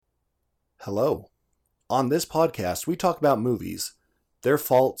Hello. On this podcast, we talk about movies, their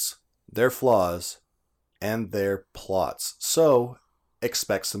faults, their flaws, and their plots. So,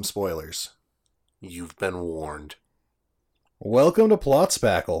 expect some spoilers. You've been warned. Welcome to Plot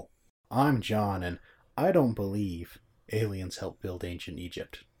Spackle. I'm John, and I don't believe aliens helped build ancient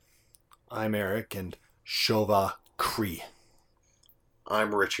Egypt. I'm Eric, and Shova Cree.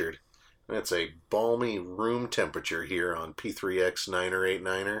 I'm Richard. And it's a balmy room temperature here on P3X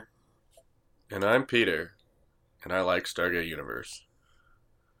 9er89er. And I'm Peter, and I like Stargate Universe.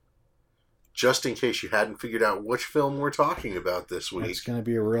 Just in case you hadn't figured out which film we're talking about this week, It's going to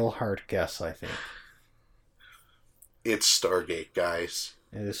be a real hard guess, I think. it's Stargate, guys.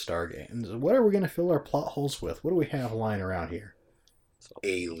 It is Stargate. And what are we going to fill our plot holes with? What do we have lying around here?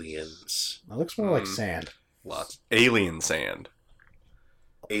 Aliens. It looks more like sand. Lots. Alien sand.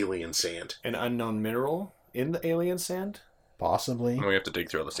 Alien sand. An unknown mineral in the alien sand? Possibly. And we have to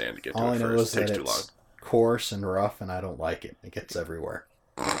dig through all the sand to get to All I it know first. is It takes that too long. it's coarse and rough, and I don't like it. It gets everywhere.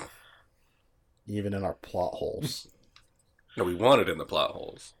 Even in our plot holes. No, we want it in the plot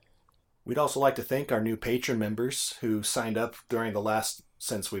holes. We'd also like to thank our new patron members who signed up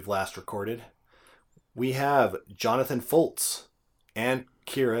since we've last recorded. We have Jonathan Foltz and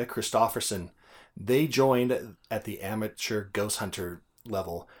Kira Christofferson. They joined at the amateur ghost hunter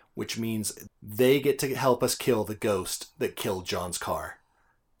level, which means they get to help us kill the ghost that killed John's car,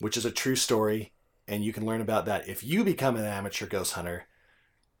 which is a true story, and you can learn about that if you become an amateur ghost hunter.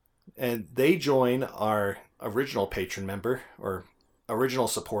 And they join our original patron member, or original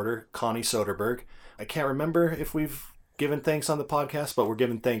supporter, Connie Soderberg. I can't remember if we've given thanks on the podcast, but we're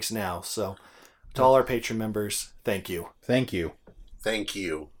giving thanks now. So to all our patron members, thank you. Thank you. Thank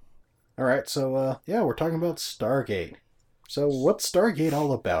you. All right, so, we're talking about Stargate. So what's Stargate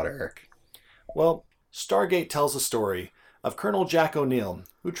all about, Eric? Well, Stargate tells a story of Colonel Jack O'Neill,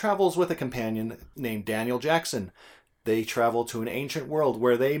 who travels with a companion named Daniel Jackson. They travel to an ancient world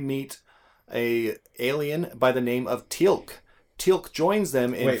where they meet a alien by the name of Teal'c. Teal'c joins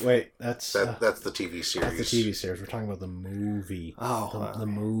them in... Wait, that's That's the TV series. the TV series. We're talking about the movie. Oh, The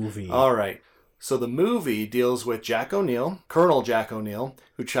movie. all right. So the movie deals with Jack O'Neill, Colonel Jack O'Neill,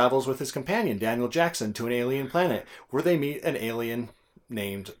 who travels with his companion, Daniel Jackson, to an alien planet where they meet an alien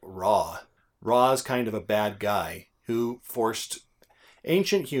named Ra. Ra is kind of a bad guy who forced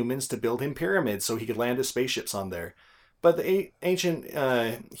ancient humans to build him pyramids so he could land his spaceships on there. But the ancient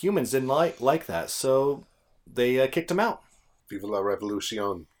humans didn't like that, so they kicked him out. Viva la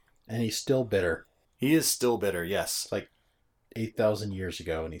Revolucion. And he's still bitter. He is still bitter, yes. It's like 8,000 years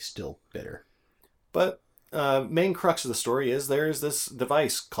ago, and he's still bitter. But main crux of the story is there is this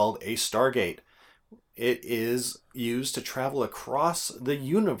device called a Stargate. It is used to travel across the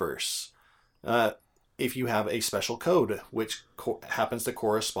universe if you have a special code, which happens to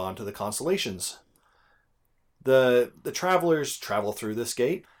correspond to the constellations. The travelers travel through this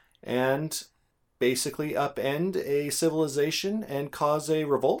gate and basically upend a civilization and cause a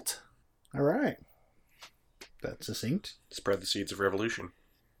revolt. All right. That's succinct. Spread the seeds of revolution.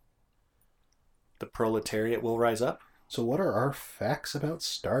 The proletariat will rise up. So what are our facts about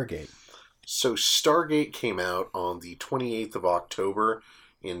Stargate? So Stargate came out on the 28th of October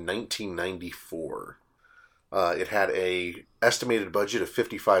in 1994. It had a estimated budget of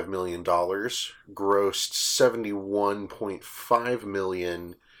 $55 million, grossed $71.5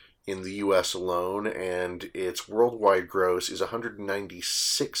 million in the U.S. alone, and its worldwide gross is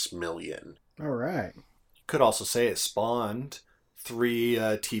 $196 million. All right. Could also say it spawned 3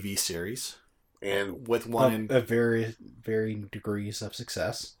 TV series. And With one in... Of varying degrees of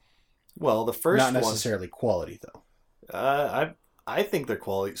success. Well, the first Not one... necessarily quality, though. I think they're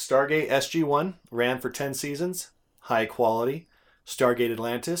quality. Stargate SG-1 ran for 10 seasons. High quality. Stargate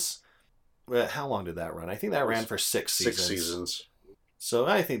Atlantis. How long did that run? I think that ran for 6 seasons. 6 seasons. So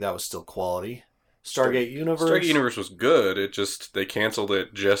I think that was still quality. Stargate Universe. Stargate Universe was good. They canceled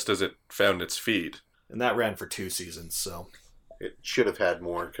it just as it found its feet. And that ran for 2 seasons, so... It should have had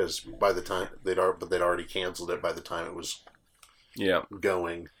more because by the time they'd already canceled it by the time it was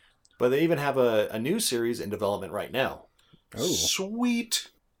going. But they even have a new series in development right now. Oh. Sweet.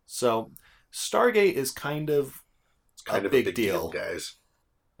 So Stargate is kind of Kind a of big a big deal, deal. guys.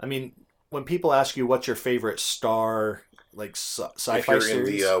 I mean, when people ask you what's your favorite sci-fi If you're series,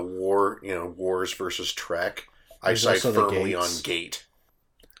 in the Wars versus Trek, I There's side also the firmly on Gates. Gate.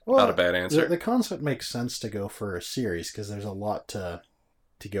 Well, Not a bad answer. The concept makes sense to go for a series because there's a lot to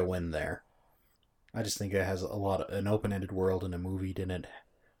go in there. I just think it has an open-ended world, and a movie didn't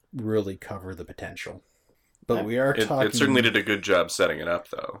really cover the potential. But we are talking... It certainly did a good job setting it up,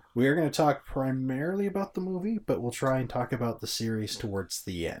 though. We are going to talk primarily about the movie, but we'll try and talk about the series towards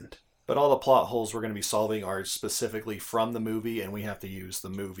the end. But all the plot holes we're going to be solving are specifically from the movie, and we have to use the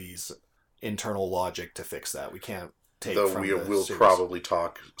movie's internal logic to fix that. We can't take Though from we'll series. probably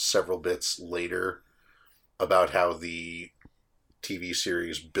talk several bits later about how the TV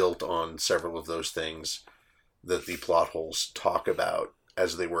series built on several of those things that the plot holes talk about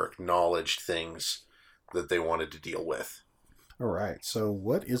as they were acknowledged things that they wanted to deal with. All right, so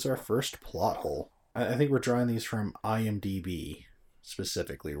what is our first plot hole? I think we're drawing these from IMDb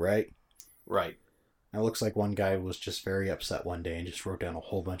specifically, right? Right. It looks like one guy was just very upset one day and just wrote down a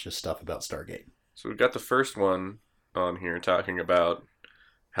whole bunch of stuff about Stargate. So we've got the first one on here talking about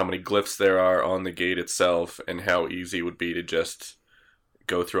how many glyphs there are on the gate itself and how easy it would be to just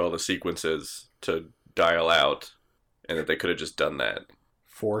go through all the sequences to dial out, and that they could have just done that.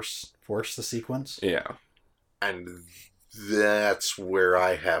 Force the sequence? Yeah. And that's where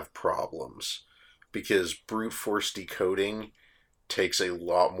I have problems. Because brute force decoding takes a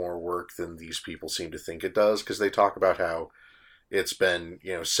lot more work than these people seem to think it does. Because they talk about how it's been,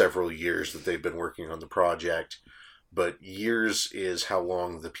 several years that they've been working on the project. But years is how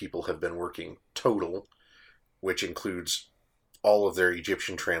long the people have been working total, which includes all of their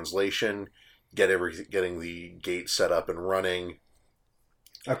Egyptian translation, getting the gate set up and running,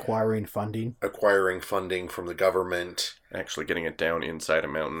 Acquiring funding from the government, Actually getting it down inside a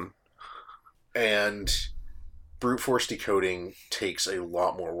mountain. and brute force decoding takes a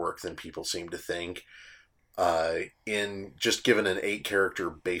lot more work than people seem to think. In just given an 8-character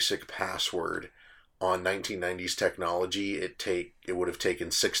basic password on 1990s technology, it would have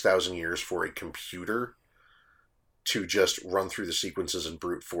taken 6,000 years for a computer to just run through the sequences and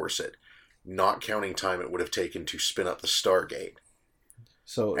brute force it. Not counting time it would have taken to spin up the Stargate.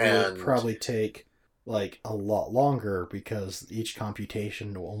 So it would probably take like a lot longer because each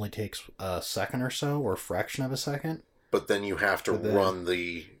computation only takes a second or so, or a fraction of a second. But then you have to run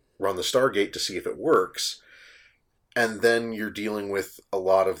the Stargate to see if it works. And then you're dealing with a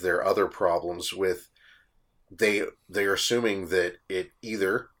lot of their other problems with they're assuming that it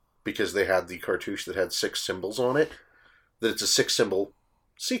either, because they had the cartouche that had 6 symbols on it, that it's a 6-symbol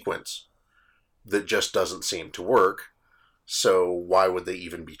sequence that just doesn't seem to work. So why would they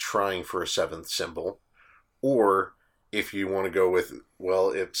even be trying for a 7th symbol? Or if you want to go with, well,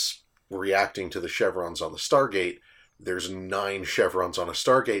 it's reacting to the chevrons on the Stargate, there's 9 chevrons on a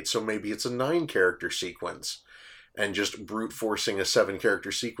Stargate, so maybe it's a 9-character sequence. And just brute forcing a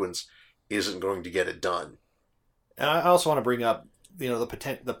 7-character sequence isn't going to get it done. And I also want to bring up,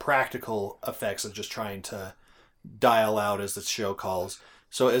 the practical effects of just trying to dial out, as the show calls.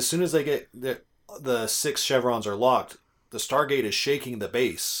 So as soon as they get the 6 chevrons are locked, the Stargate is shaking the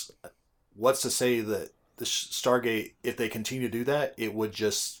base. What's to say that the Stargate, if they continue to do that, it would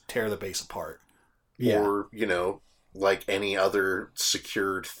just tear the base apart? Yeah. Or, like any other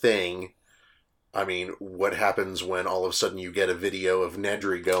secured thing, I mean, what happens when all of a sudden you get a video of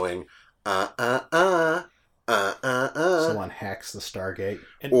Nedry going, Someone hacks the Stargate.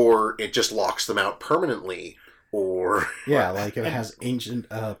 Or it just locks them out permanently. Or... Yeah, like it has ancient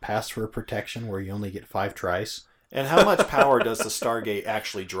password protection where you only get 5 tries. And how much power does the Stargate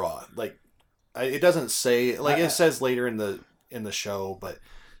actually draw? Like, it doesn't say. Like, it says later in the show, but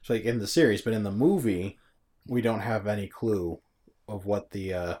it's like in the series, but in the movie, we don't have any clue of what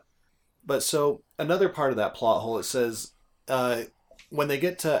the. But so another part of that plot hole, it says when they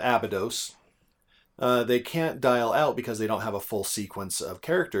get to Abydos, they can't dial out because they don't have a full sequence of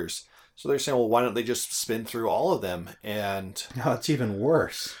characters. So they're saying, well, why don't they just spin through all of them? And no, it's even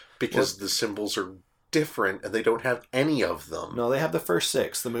worse because the symbols are different and they don't have any of them. No, they have the first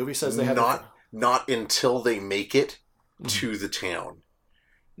 6. The movie says they have not until they make it to the town.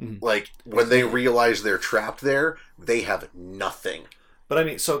 Mm-hmm. Like when they realize they're trapped there, they have nothing. But I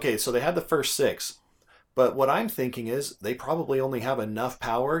mean, so they had the first 6, but what I'm thinking is they probably only have enough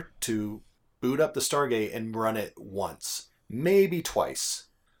power to boot up the Stargate and run it once, maybe twice.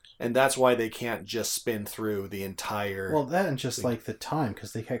 And that's why they can't just spin through the entire... Well, that and just like the time,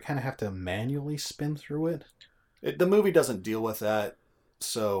 because they kind of have to manually spin through it. The movie doesn't deal with that,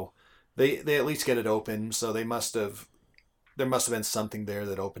 so they at least get it open, so there must have been something there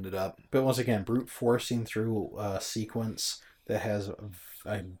that opened it up. But once again, brute forcing through a sequence that has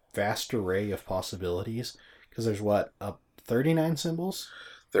a vast array of possibilities, because there's 39 symbols?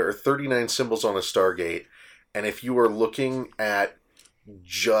 There are 39 symbols on a Stargate, and if you are looking at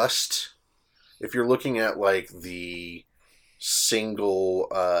if you're looking at like the single,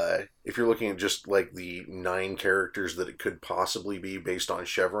 if you're looking at just like the 9 characters that it could possibly be based on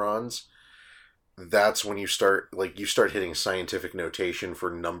chevrons, that's when you start hitting scientific notation for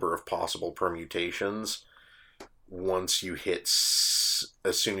number of possible permutations. once you hit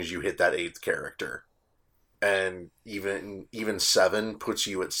as soon as you hit that 8th character. And even 7 puts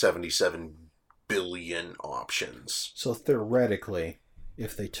you at 77 billion options. So theoretically,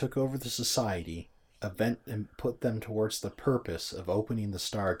 if they took over the society, and put them towards the purpose of opening the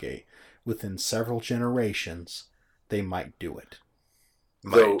Stargate within several generations, they might do it.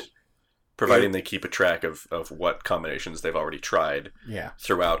 Might. Providing they keep a track of what combinations they've already tried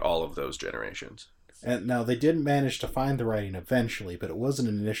throughout all of those generations. And now, they did manage to find the writing eventually, but it was an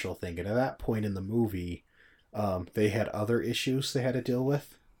initial thing. And at that point in the movie, they had other issues they had to deal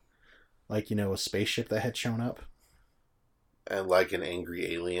with. Like, a spaceship that had shown up. And like an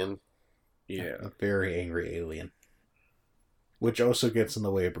angry alien. Yeah. A very angry alien. Which also gets in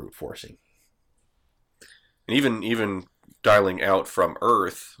the way of brute forcing. And even dialing out from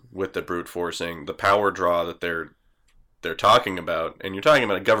Earth with the brute forcing, the power draw that they're talking about, and you're talking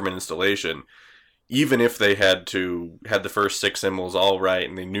about a government installation, even if they had the first 6 symbols all right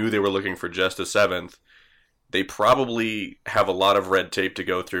and they knew they were looking for just a 7th, they probably have a lot of red tape to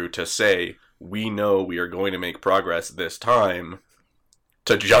go through to say, we know we are going to make progress this time,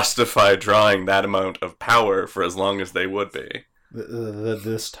 to justify drawing that amount of power for as long as they would be.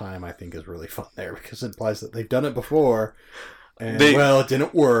 This time, I think, is really fun there, because it implies that they've done it before, and, it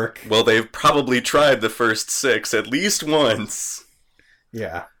didn't work. Well, they've probably tried the first 6 at least once.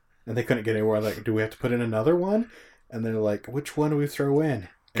 Yeah, and they couldn't get anywhere. Like, do we have to put in another one? And they're like, which one do we throw in?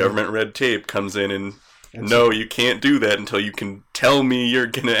 Government red tape comes in and no, you can't do that until you can tell me you're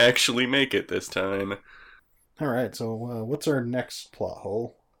going to actually make it this time. All right, so what's our next plot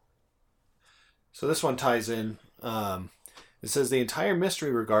hole? So this one ties in. It says the entire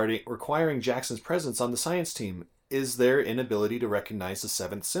mystery requiring Jackson's presence on the science team is their inability to recognize the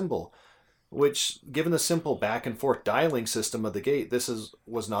 7th symbol, which, given the simple back and forth dialing system of the gate,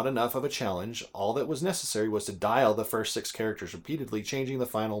 was not enough of a challenge. All that was necessary was to dial the first 6 characters repeatedly, changing the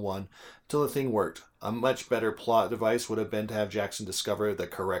final one till the thing worked. A much better plot device would have been to have Jackson discover the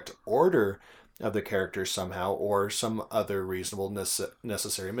correct order of the characters somehow, or some other reasonable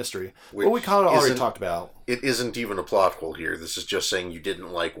necessary mystery. But we kind of already talked about. It isn't even a plot hole here. This is just saying you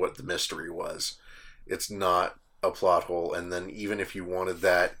didn't like what the mystery was. It's not a plot hole. And then even if you wanted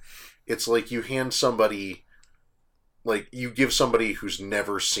that, it's like you hand somebody, like you give somebody who's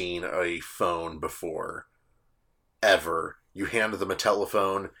never seen a phone before, ever, you hand them a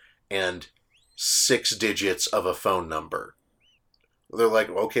telephone and 6 digits of a phone number. They're like,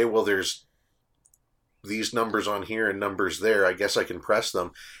 okay, well, there's these numbers on here and numbers there. I guess I can press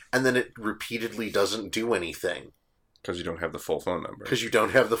them. And then it repeatedly doesn't do anything. Because you don't have the full phone number. Because you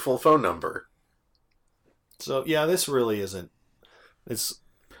don't have the full phone number. So, yeah, this really isn't... This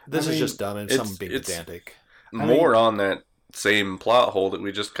is just dumb and some being pedantic. More on that same plot hole that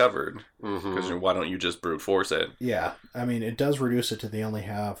we just covered. Because why don't you just brute force it? Yeah, I mean, it does reduce it to they only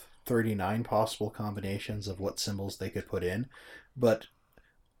have 39 possible combinations of what symbols they could put in. But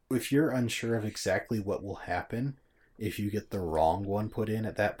if you're unsure of exactly what will happen, if you get the wrong one put in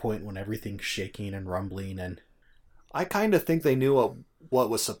at that point when everything's shaking and rumbling and... I kind of think they knew what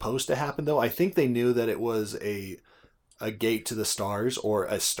was supposed to happen, though. I think they knew that it was a gate to the stars, or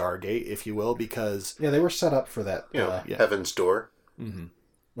a Stargate, if you will, because... Yeah, they were set up for that. Heaven's Door. Mm-hmm.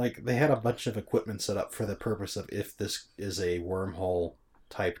 Like, they had a bunch of equipment set up for the purpose of if this is a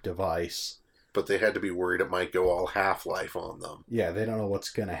wormhole-type device... But they had to be worried it might go all Half-Life on them. Yeah, they don't know what's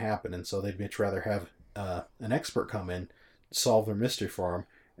going to happen, and so they'd much rather have an expert come in, solve their mystery for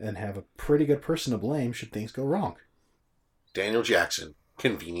them, and have a pretty good person to blame should things go wrong. Daniel Jackson,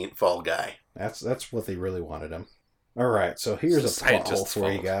 convenient fall guy. That's what they really wanted him. All right, so here's a plot hole for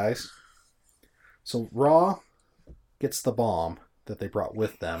you guys. So Ra gets the bomb that they brought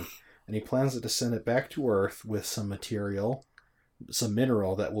with them, and he plans to send it back to Earth with some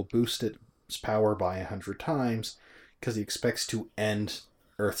mineral that will boost its power by 100 times, because he expects to end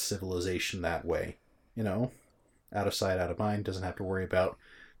Earth civilization that way. You know, out of sight, out of mind. Doesn't have to worry about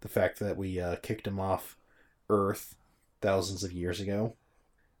the fact that we kicked him off Earth thousands of years ago.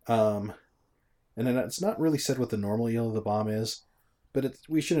 And then it's not really said what the normal yield of the bomb is, but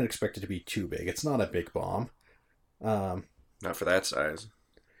we shouldn't expect it to be too big. It's not a big bomb. Not for that size.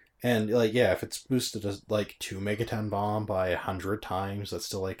 And, like, yeah, if it's boosted to, like, 2 megaton bomb by 100 times, that's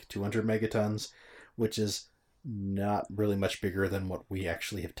still, like, 200 megatons, which is not really much bigger than what we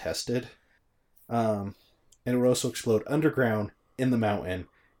actually have tested. And it would also explode underground in the mountain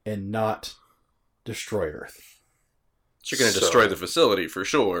and not destroy Earth. So you're going to destroy the facility for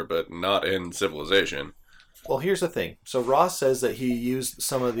sure, but not in civilization. Well, here's the thing. So Ross says that he used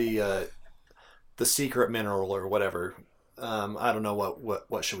some of the secret mineral or whatever. I don't know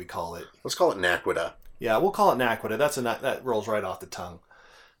what should we call it. Let's call it Naquita. Yeah, we'll call it Naquita. That rolls right off the tongue.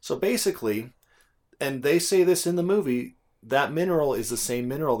 So basically, and they say this in the movie, that mineral is the same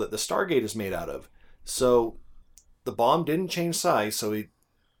mineral that the Stargate is made out of. So the bomb didn't change size,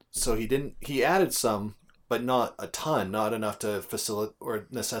 he added some, but not a ton, not enough to facilitate or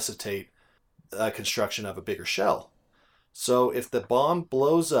necessitate construction of a bigger shell. So if the bomb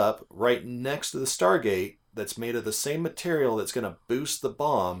blows up right next to the Stargate that's made of the same material that's going to boost the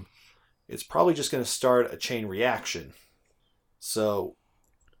bomb, it's probably just going to start a chain reaction. So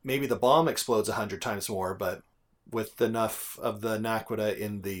maybe the bomb explodes 100 times more, but with enough of the Naquita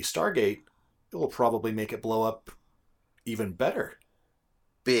in the Stargate, it will probably make it blow up even better.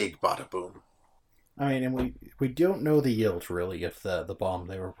 Big bada boom. I mean, and we don't know the yield, really, of the bomb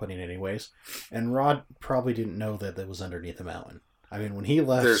they were putting anyways. And Rod probably didn't know that it was underneath the mountain. I mean, when he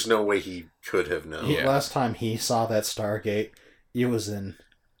left... There's no way he could have known. Last time he saw that Stargate, it was in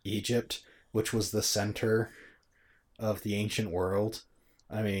Egypt, which was the center of the ancient world.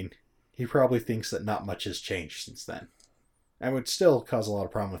 I mean, he probably thinks that not much has changed since then. And would still cause a lot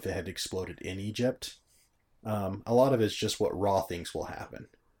of problem if it had exploded in Egypt. A lot of it's just what Ra thinks will happen.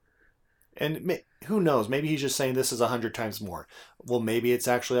 And who knows? Maybe he's just saying this is 100 times more. Well, maybe it's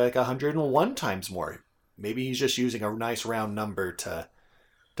actually like 101 times more. Maybe he's just using a nice round number to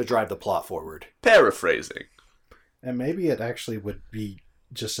drive the plot forward. Paraphrasing. And maybe it actually would be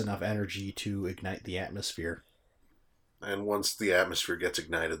just enough energy to ignite the atmosphere. And once the atmosphere gets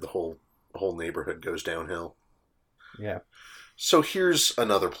ignited, the whole neighborhood goes downhill. Yeah. So here's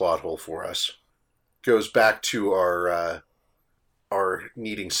another plot hole for us. Goes back to our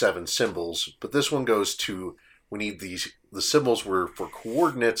needing 7 symbols, but this one goes to we need the symbols were for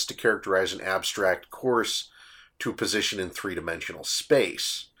coordinates to characterize an abstract course to a position in 3-dimensional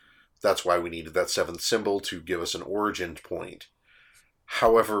space. That's why we needed that 7th symbol to give us an origin point.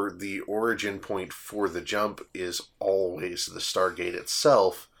 However, the origin point for the jump is always the Stargate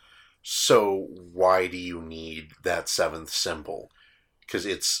itself, so why do you need that 7th symbol? Because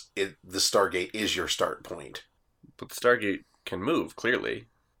the Stargate is your start point. But the Stargate can move, clearly.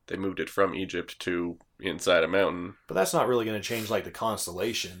 They moved it from Egypt to inside a mountain. But that's not really going to change like the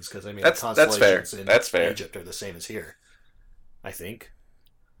constellations, because I mean That's the constellations fair. in That's fair. Egypt are the same as here. I think.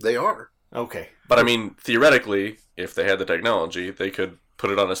 They are. Okay. But I mean, theoretically, if they had the technology, they could put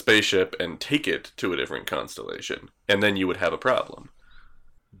it on a spaceship and take it to a different constellation. And then you would have a problem.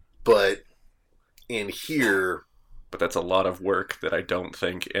 But in here... But that's a lot of work that I don't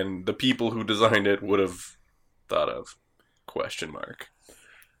think, and the people who designed it would have thought of. Question mark.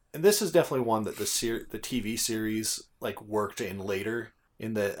 And this is definitely one that the TV series like worked in later.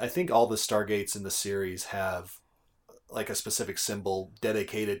 In that, I think all the Stargates in the series have like a specific symbol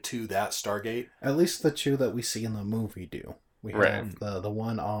dedicated to that Stargate. At least the 2 that we see in the movie do. We have the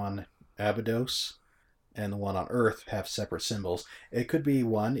one on Abydos and the one on Earth have separate symbols. It could be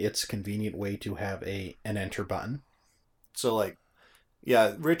one, it's a convenient way to have an enter button. So like,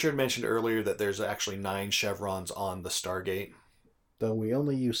 yeah, Richard mentioned earlier that there's actually 9 chevrons on the Stargate. Though we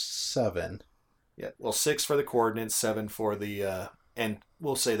only use 7. Yeah, well, 6 for the coordinates, 7 for the, and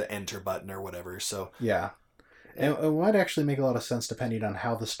we'll say the enter button or whatever. So yeah. And it might actually make a lot of sense depending on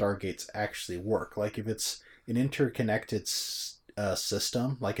how the Stargates actually work. Like if it's an interconnected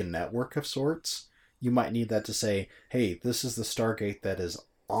system, like a network of sorts, you might need that to say, hey, this is the Stargate that is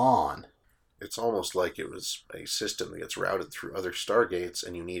on. It's almost like it was a system that gets routed through other Stargates,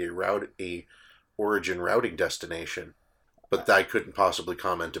 and you need a origin routing destination. But I couldn't possibly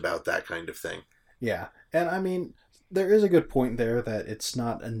comment about that kind of thing. Yeah, and I mean, there is a good point there that it's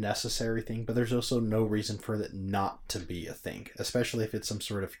not a necessary thing, but there's also no reason for it not to be a thing, especially if it's some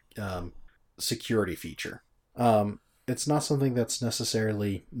sort of security feature. It's not something that's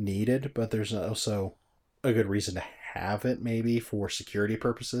necessarily needed, but there's also a good reason to have it, maybe, for security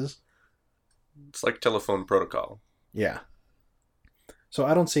purposes. It's like telephone protocol. Yeah. So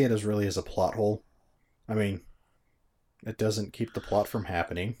I don't see it as really as a plot hole. I mean, it doesn't keep the plot from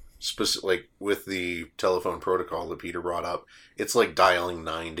happening. Like with the telephone protocol that Peter brought up, it's like dialing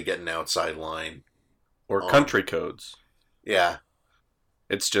 9 to get an outside line. Or country codes. Yeah.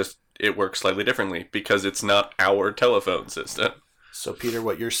 It's just, it works slightly differently because it's not our telephone system. So Peter,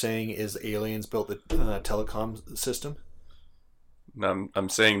 what you're saying is aliens built the telecom system? I'm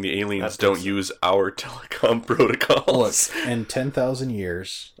saying the aliens don't use our telecom protocols. Look, in 10,000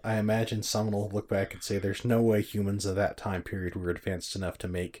 years, I imagine someone will look back and say there's no way humans of that time period were advanced enough to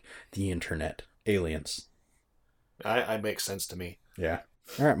make the internet. Aliens. I makes sense to me. Yeah.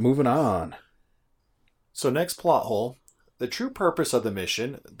 All right, moving on. So next plot hole. The true purpose of the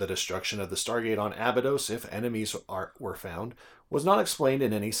mission, the destruction of the Stargate on Abydos if enemies were found, was not explained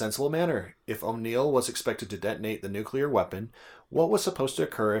in any sensible manner. If O'Neill was expected to detonate the nuclear weapon, what was supposed to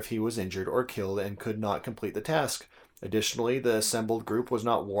occur if he was injured or killed and could not complete the task? Additionally, the assembled group was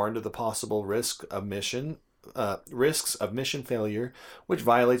not warned of the possible risks of mission failure, which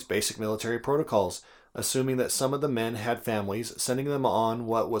violates basic military protocols. Assuming that some of the men had families, sending them on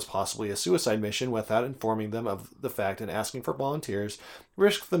what was possibly a suicide mission without informing them of the fact and asking for volunteers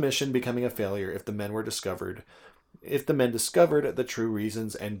risked the mission becoming a failure if the men discovered the true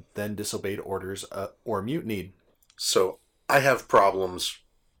reasons and then disobeyed orders or mutinied. So I have problems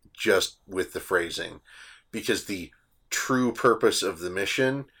just with the phrasing, because the true purpose of the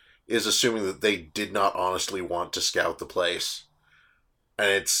mission is assuming that they did not honestly want to scout the place. And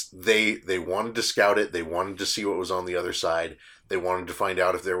it's they wanted to scout it, they wanted to see what was on the other side, they wanted to find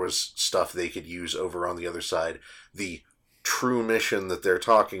out if there was stuff they could use over on the other side. The true mission that they're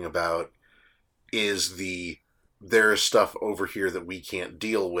talking about is there is stuff over here that we can't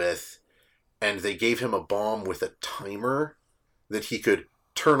deal with, and they gave him a bomb with a timer that he could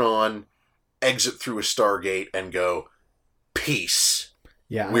turn on, exit through a Stargate, and go, peace.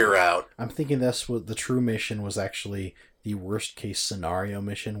 Yeah, we're out. I'm thinking that's what the true mission was, actually the worst case scenario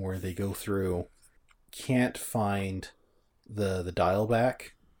mission, where they go through, can't find the dial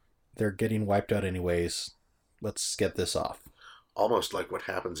back. They're getting wiped out anyways. Let's get this off. Almost like what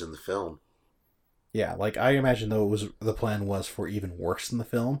happens in the film. Yeah, like I imagine though the plan was for even worse in the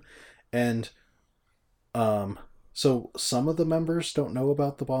film. And so some of the members don't know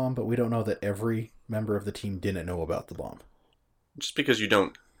about the bomb, but we don't know that every member of the team didn't know about the bomb. Just because you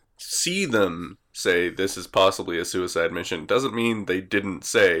don't see them say this is possibly a suicide mission doesn't mean they didn't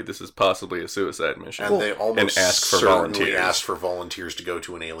say this is possibly a suicide mission. And they almost and ask for certainly volunteers. ask for volunteers to go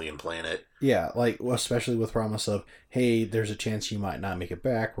to an alien planet. Yeah, like especially with promise of, hey, there's a chance you might not make it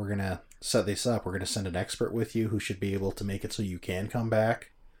back. We're gonna set this up. We're gonna send an expert with you who should be able to make it so you can come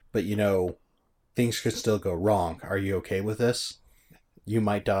back. But things could still go wrong. Are you okay with this? You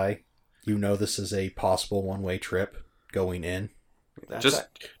might die. This is a possible one-way trip going in.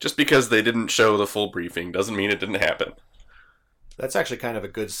 Just because they didn't show the full briefing doesn't mean it didn't happen. That's actually kind of a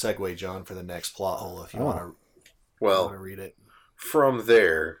good segue, John, for the next plot hole, if you want to read it. From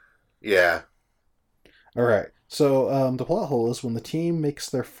there, yeah. All right. So the plot hole is when the team makes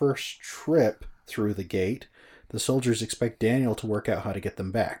their first trip through the gate, the soldiers expect Daniel to work out how to get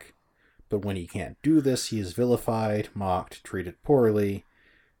them back. But when he can't do this, he is vilified, mocked, treated poorly,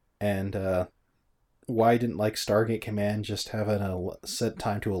 and why didn't Stargate Command just have a set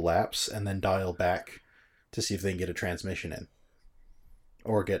time to elapse and then dial back to see if they can get a transmission in?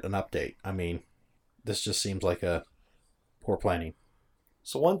 Or get an update? I mean, this just seems like a poor planning.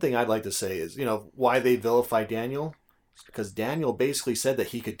 So one thing I'd like to say is, why they vilify Daniel? It's because Daniel basically said that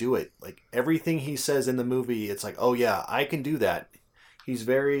he could do it. Like, everything he says in the movie, it's like, oh yeah, I can do that. He's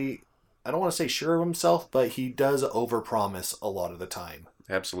very, I don't want to say sure of himself, but he does overpromise a lot of the time.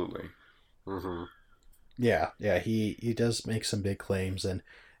 Absolutely. Mm-hmm. Yeah, he does make some big claims, and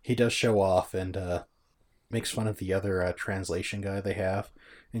he does show off and makes fun of the other translation guy they have.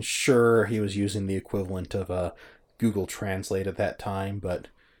 And sure, he was using the equivalent of Google Translate at that time, but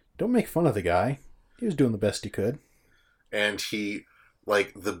don't make fun of the guy. He was doing the best he could. And he,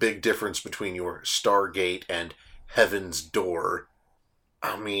 the big difference between your Stargate and Heaven's Door,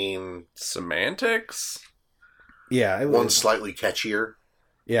 I mean... Semantics? Yeah. One's slightly catchier.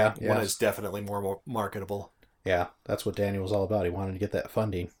 Yeah. One is definitely more marketable. Yeah, that's what Daniel was all about. He wanted to get that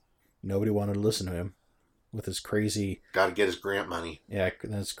funding. Nobody wanted to listen to him with his crazy... Got to get his grant money. Yeah,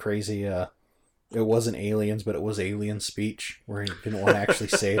 that's crazy... it wasn't aliens, but it was alien speech, where he didn't want to actually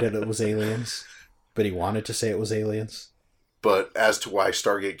say that it was aliens, but he wanted to say it was aliens. But as to why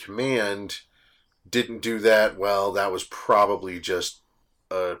Stargate Command didn't do that, well, that was probably just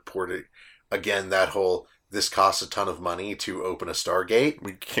again, that whole, this costs a ton of money to open a Stargate.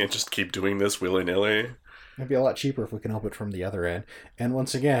 We can't just keep doing this willy-nilly. It'd be a lot cheaper if we can open it from the other end. And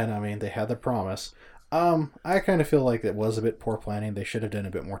once again, I mean, they had the promise. I kind of feel like it was a bit poor planning. They should have done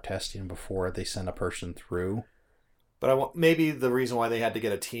a bit more testing before they sent a person through. But maybe the reason why they had to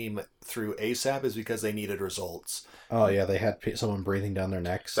get a team through ASAP is because they needed results. Oh yeah, they had someone breathing down their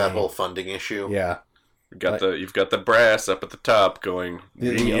necks. That whole funding issue. Yeah. You've got the brass up at the top going,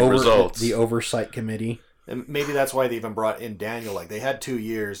 we need results. The oversight committee. And maybe that's why they even brought in Daniel. They had 2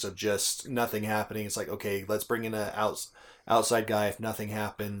 years of just nothing happening. It's like, okay, let's bring in an outside guy if nothing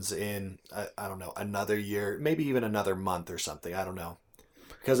happens in, I don't know, another year, maybe even another month or something. I don't know.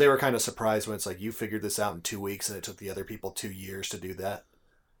 Because they were kind of surprised when it's like, you figured this out in 2 weeks and it took the other people 2 years to do that.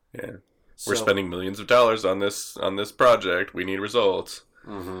 Yeah. We're spending millions of dollars on this project. We need results.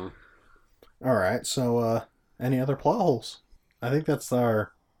 Mm-hmm. All right, so any other plot holes? I think that's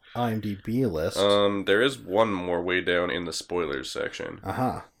our IMDb list. There is one more way down in the spoilers section.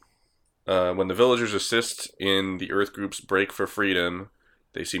 Uh-huh. When the villagers assist in the Earth Group's break for freedom,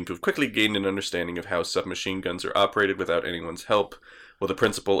 they seem to have quickly gained an understanding of how submachine guns are operated without anyone's help. While the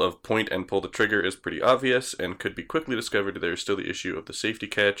principle of point and pull the trigger is pretty obvious and could be quickly discovered, there is still the issue of the safety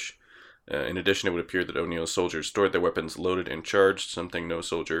catch. In addition, it would appear that O'Neill's soldiers stored their weapons loaded and charged, something no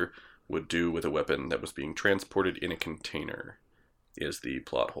soldier would do with a weapon that was being transported in a container, is the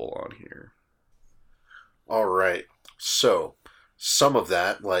plot hole on here. All right. So, some of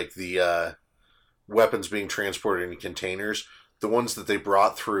that, like the weapons being transported in containers, the ones that they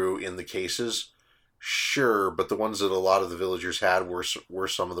brought through in the cases, sure, but the ones that a lot of the villagers had were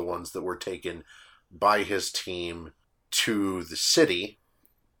some of the ones that were taken by his team to the city.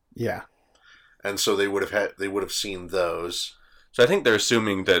 Yeah. And so they would have seen those. So I think they're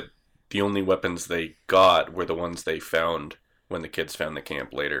assuming that the only weapons they got were the ones they found when the kids found the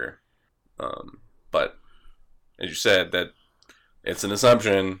camp later. But as you said, that it's an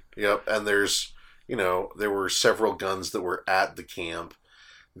assumption. Yep, and there were several guns that were at the camp.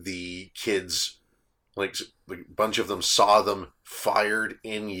 The kids, like a bunch of them, saw them fired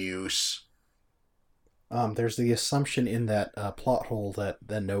in use. There's the assumption in that plot hole that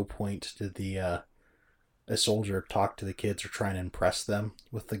at no point did a soldier talk to the kids or try and impress them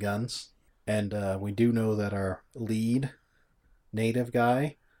with the guns. And we do know that our lead native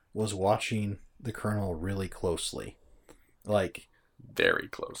guy was watching the colonel really closely. Like, very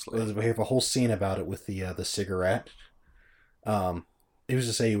closely. We have a whole scene about it with the cigarette. It was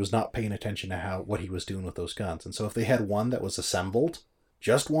to say he was not paying attention to what he was doing with those guns. And so if they had one that was assembled,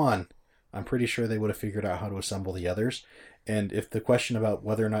 just one, I'm pretty sure they would have figured out how to assemble the others. And if the question about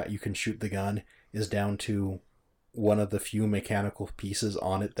whether or not you can shoot the gun is down to one of the few mechanical pieces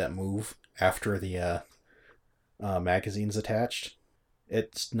on it that move after the magazine's attached,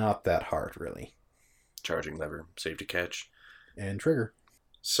 it's not that hard, really. Charging lever, safety catch. And trigger.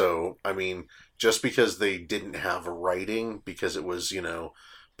 So, I mean, just because they didn't have writing, because it was,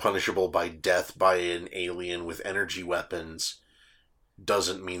 punishable by death by an alien with energy weapons,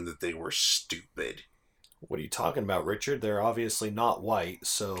 doesn't mean that they were stupid. What are you talking about, Richard? They're obviously not white,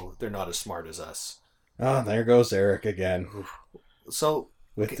 so they're not as smart as us. Ah, there goes Eric again. So,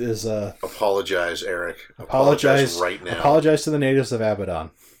 with his apologize, Eric. Apologize right now. Apologize to the natives of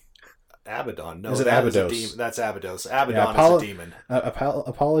Abaddon. Abaddon? No, is it Abydos? That's Abydos. Abaddon is a demon.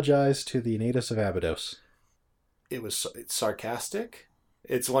 Apologize to the natives of Abydos. It's sarcastic.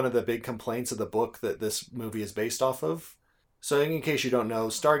 It's one of the big complaints of the book that this movie is based off of. So in case you don't know,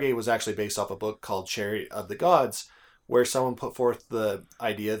 Stargate was actually based off a book called Chariot of the Gods, where someone put forth the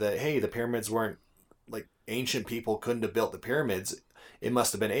idea that, hey, the pyramids weren't, like, ancient people couldn't have built the pyramids. It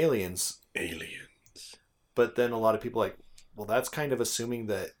must have been aliens. Aliens. But then a lot of people are like, well, that's kind of assuming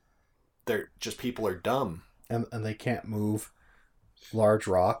that they're just people are dumb. And they can't move large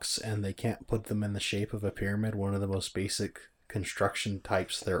rocks, and they can't put them in the shape of a pyramid, one of the most basic construction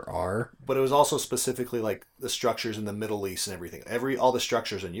types there are. But it was also specifically like the structures in the Middle East and everything. All the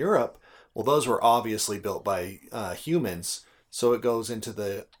structures in Europe, well, those were obviously built by humans. So it goes into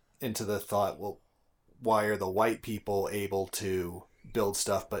the thought, well, why are the white people able to build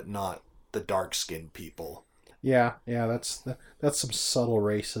stuff but not the dark-skinned people? Yeah, that's some subtle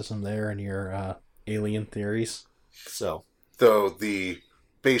racism there in your alien theories. So, though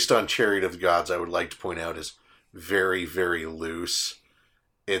based on Chariot of the Gods, I would like to point out is very, very loose.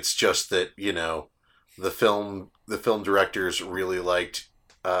 It's just that, the film directors really liked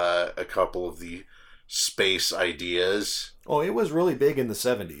a couple of the space ideas. Oh, it was really big in the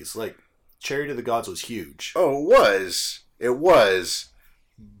 70s. Like, Chariot of the Gods was huge. Oh, it was.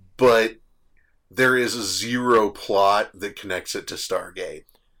 But there is zero plot that connects it to Stargate.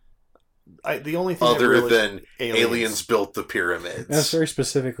 The only thing other than aliens built the pyramids. That's very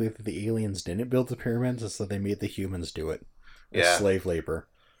specifically that the aliens didn't build the pyramids, it's that they made the humans do it. It's slave labor.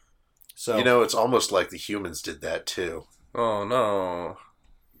 So it's almost like the humans did that too. Oh no.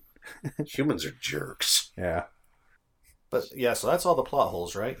 Humans are jerks. Yeah. But yeah, so that's all the plot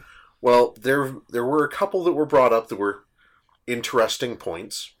holes, right? Well, there were a couple that were brought up that were interesting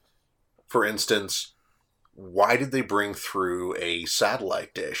points. For instance, why did they bring through a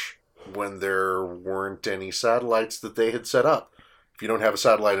satellite dish when there weren't any satellites that they had set up? If you don't have a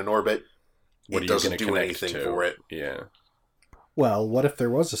satellite in orbit, it doesn't do anything for it. Yeah. Well, what if there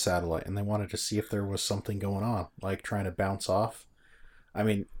was a satellite and they wanted to see if there was something going on, like trying to bounce off? I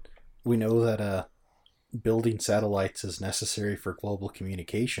mean, we know that building satellites is necessary for global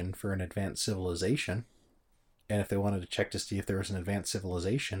communication for an advanced civilization. And if they wanted to check to see if there was an advanced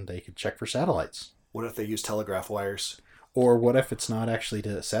civilization, they could check for satellites. What if they use telegraph wires? Or what if it's not actually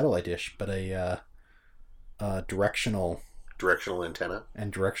a satellite dish, but a directional antenna?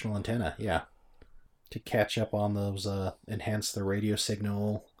 directional antenna, yeah. To catch up on those, enhance the radio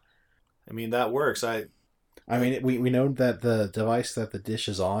signal. I mean, that works. I mean, we know that the device that the dish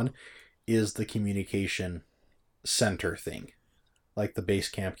is on is the communication center thing. Like the base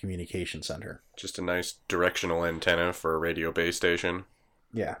camp communication center. Just a nice directional antenna for a radio base station.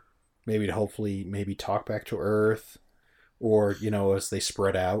 Yeah. Maybe to hopefully talk back to Earth. Or, as they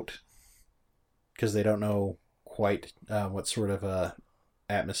spread out. Because they don't know quite what sort of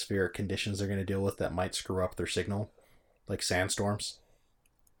atmospheric conditions they're going to deal with that might screw up their signal. Like sandstorms.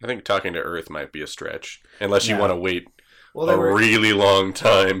 I think talking to Earth might be a stretch. Unless you want to wait really long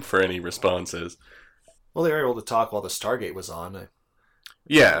time for any responses. Well, they were able to talk while the Stargate was on.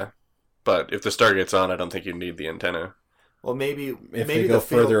 Yeah, but if the Stargate's on, I don't think you need the antenna. Well, maybe if they go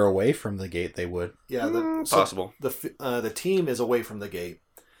further away from the gate, they would. Yeah, possible. The team is away from the gate,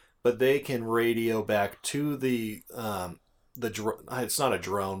 but they can radio back to the it's not a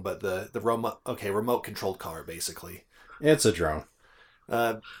drone, but the remote controlled car basically. It's a drone.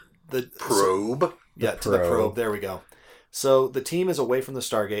 The To probe. the probe. There we go. So the team is away from the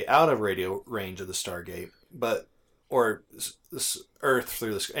Stargate, out of radio range of the Stargate, or Earth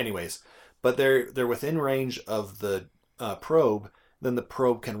through this. Anyways, but they're within range of the probe. Then the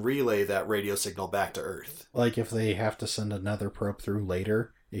probe can relay that radio signal back to Earth. Like if they have to send another probe through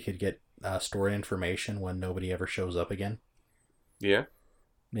later, it could get stored information when nobody ever shows up again. Yeah.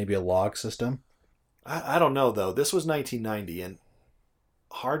 Maybe a log system. I don't know though. This was 1990, and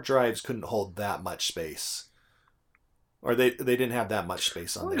hard drives couldn't hold that much space. Or they didn't have that much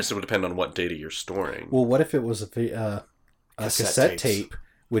space on there. I guess it would depend on what data you're storing. Well, what if it was a cassette tape,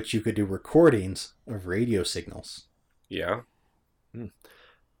 which you could do recordings of radio signals? Yeah.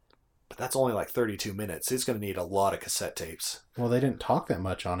 But that's only like 32 minutes. It's going to need a lot of cassette tapes. Well, they didn't talk that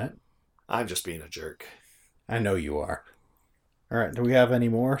much on it. I'm just being a jerk. I know you are. All right, do we have any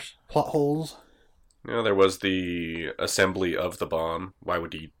more plot holes? No, there was the assembly of the bomb. Why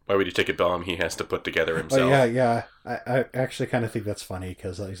would he take a bomb he has to put together himself? Oh, yeah. I actually kind of think that's funny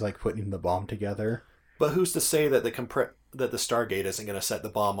because he's like putting the bomb together. But who's to say that the Stargate isn't going to set the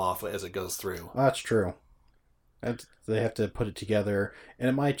bomb off as it goes through? Oh, that's true. They have to put it together, and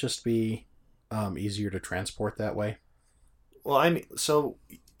it might just be easier to transport that way. Well, so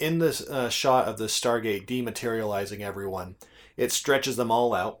in this shot of the Stargate dematerializing everyone, it stretches them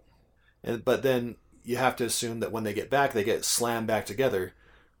all out, but then you have to assume that when they get back, they get slammed back together,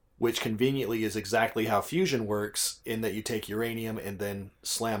 which conveniently is exactly how fusion works, in that you take uranium and then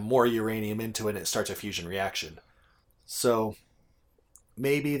slam more uranium into it and it starts a fusion reaction. So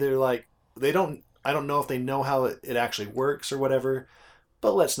maybe they're like, I don't know if they know how it actually works or whatever,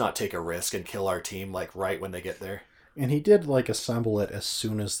 but let's not take a risk and kill our team like right when they get there. And he did like assemble it as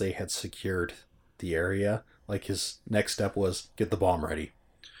soon as they had secured the area. Like his next step was get the bomb ready.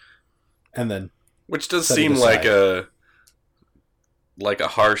 And then which does seem like a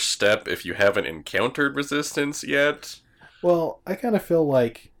harsh step if you haven't encountered resistance yet. Well, I kind of feel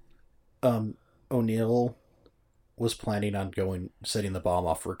like O'Neill was planning on setting the bomb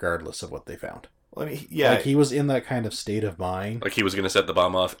off regardless of what they found. Well, I mean, yeah, like he was in that kind of state of mind. Like he was going to set the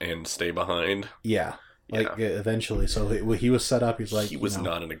bomb off and stay behind. Yeah, eventually. So he was set up. He's like he was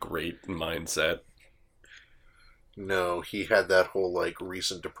not in a great mindset. No, he had that whole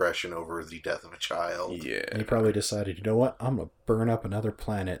recent depression over the death of a child. Yeah, and he probably decided, you know what? I'm gonna burn up another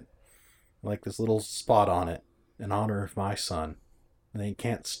planet, like this little spot on it, in honor of my son, and they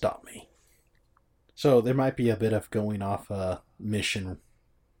can't stop me. So there might be a bit of going off mission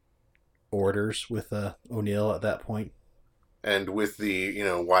orders with O'Neill at that point. And with the,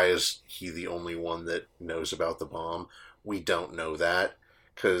 why is he the only one that knows about the bomb? We don't know that,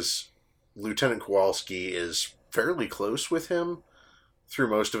 because Lieutenant Kowalski is fairly close with him through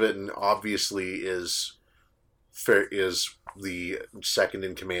most of it, and obviously is the second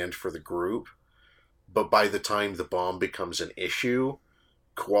in command for the group. But by the time the bomb becomes an issue,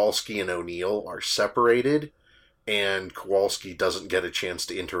 Kowalski and O'Neill are separated, and Kowalski doesn't get a chance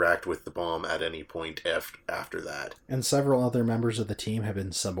to interact with the bomb at any point after that. And several other members of the team have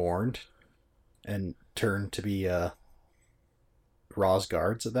been suborned and turned to be Ra's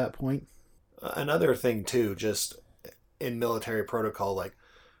guards at that point. Another thing too, just in military protocol, like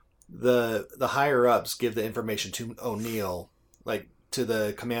the higher ups give the information to O'Neill, like to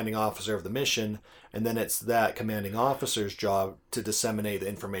the commanding officer of the mission, and then it's that commanding officer's job to disseminate the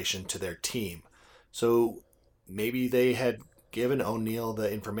information to their team. So maybe they had given O'Neill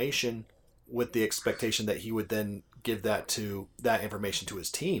the information with the expectation that he would then give that information to his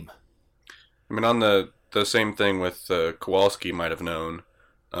team. I mean, on the the same thing with Kowalski might have known.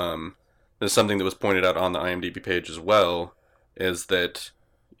 There's something that was pointed out on the IMDb page as well, is that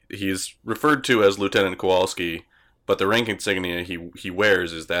he's referred to as Lieutenant Kowalski, but the rank insignia he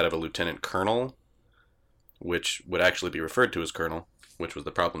wears is that of a lieutenant colonel, which would actually be referred to as colonel, which was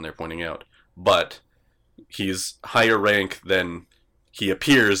the problem they're pointing out. But he's higher rank than he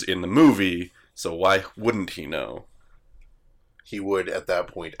appears in the movie, so why wouldn't he know? He would, at that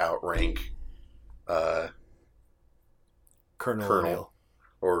point, outrank Colonel Colonel. O'Neill.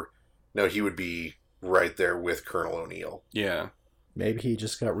 Or, no, he would be right there with Colonel O'Neill. Yeah. Maybe he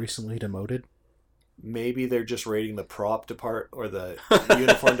just got recently demoted. Maybe they're just rating the prop depart or the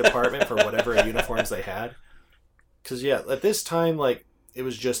uniform department for whatever uniforms they had. Because yeah, at this time, like it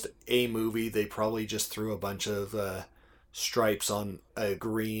was just a movie. They probably just threw a bunch of stripes on a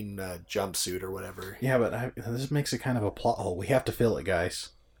green jumpsuit or whatever. Yeah, but this makes it kind of a plot hole. We have to fill it, guys.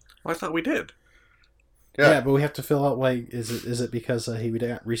 Well, I thought we did. Yeah, but we have to fill out why. Is it because he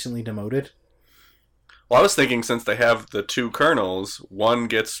got recently demoted? Well, I was thinking since they have the two colonels, one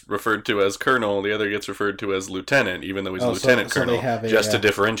gets referred to as colonel, the other gets referred to as lieutenant, even though he's lieutenant colonel, they have just to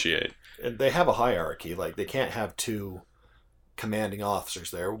differentiate. And they have a hierarchy. Like they can't have two commanding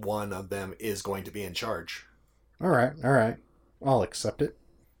officers there. One of them is going to be in charge. All right. I'll accept it.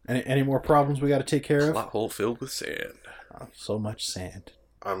 Any more problems we got to take care of? Plot hole filled with sand. Oh, so much sand.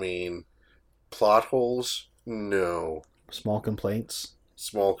 I mean, plot holes? No. Small complaints?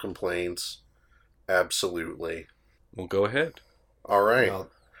 Small complaints? Absolutely. Well, go ahead. All right.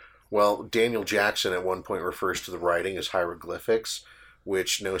 Well, Daniel Jackson at one point refers to the writing as hieroglyphics,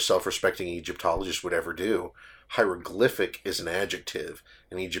 which no self-respecting Egyptologist would ever do. Hieroglyphic is an adjective.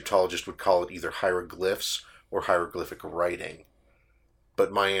 An Egyptologist would call it either hieroglyphs or hieroglyphic writing.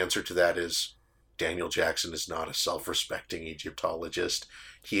 But my answer to that is Daniel Jackson is not a self-respecting Egyptologist.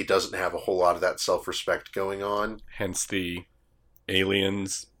 He doesn't have a whole lot of that self-respect going on. Hence the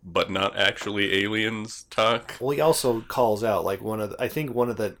aliens, but not actually aliens talk. Well, he also calls out like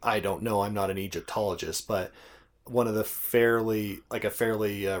I don't know, I'm not an Egyptologist, but one of the fairly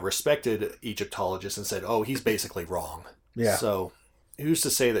respected Egyptologist and said, "Oh, he's basically wrong." Yeah. So, who's to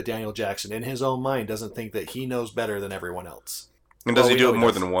say that Daniel Jackson, in his own mind, doesn't think that he knows better than everyone else? And does Well, he we do know it he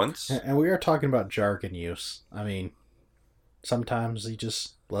more does. than once? And we are talking about jargon use. I mean, sometimes he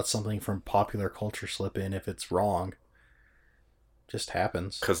just lets something from popular culture slip in if it's wrong. Just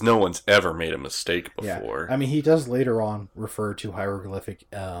happens. Because no one's ever made a mistake before. Yeah. I mean, he does later on refer to hieroglyphic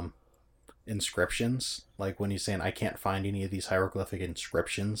inscriptions, like when he's saying, I can't find any of these hieroglyphic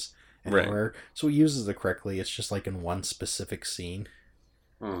inscriptions anywhere. Right. So he uses it correctly. It's just like in one specific scene.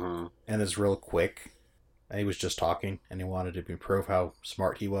 Mm-hmm. And it's real quick. And he was just talking, and he wanted to prove how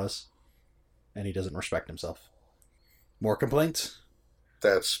smart he was. And he doesn't respect himself. More complaints?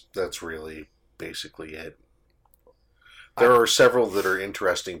 That's really basically it. There are several that are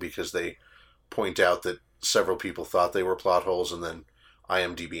interesting because they point out that several people thought they were plot holes and then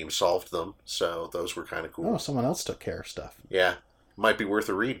IMDb solved them. So those were kind of cool. Oh, someone else took care of stuff. Yeah. Might be worth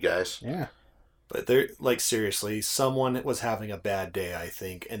a read, guys. Yeah. But they're like, seriously, someone was having a bad day, I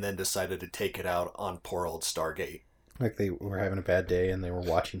think, and then decided to take it out on poor old Stargate. Like they were having a bad day and they were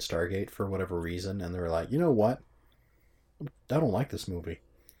watching Stargate for whatever reason, and they were like, you know what? I don't like this movie.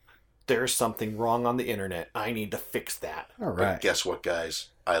 There's something wrong on the internet. I need to fix that. All right. But guess what, guys?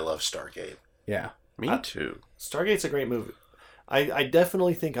 I love Stargate. Yeah. Me too. Stargate's a great movie. I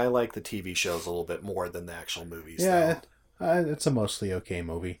definitely think I like the TV shows a little bit more than the actual movies. Yeah, it's a mostly okay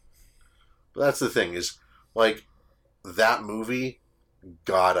movie. But that's the thing is, like, that movie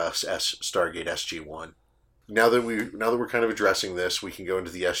got us Stargate SG-1. Now that we're kind of addressing this, we can go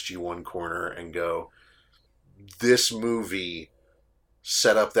into the SG-1 corner and go, this movie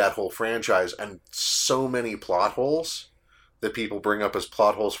set up that whole franchise, and so many plot holes that people bring up as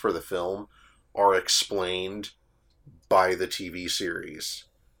plot holes for the film are explained by the TV series.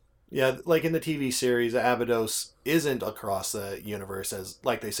 Yeah, like in the TV series, Abydos isn't across the universe as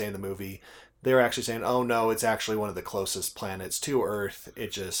like they say in the movie. They're actually saying, "Oh no, it's actually one of the closest planets to Earth."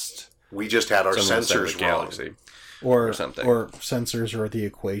 We just had our sensors wrong. Galaxy. Or something. Or sensors or the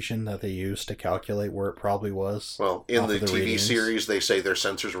equation that they used to calculate where it probably was. Well, in the TV ratings. Series, they say their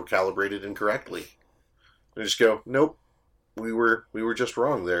sensors were calibrated incorrectly. They just go, nope, we were just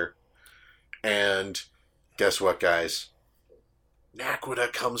wrong there. And guess what, guys?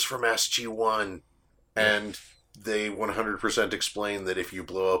 Naquadah comes from SG-1. And they 100% explain that if you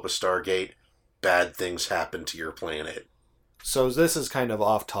blow up a Stargate, bad things happen to your planet. So this is kind of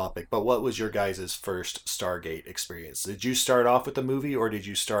off topic, but what was your guys' first Stargate experience? Did you start off with the movie, or did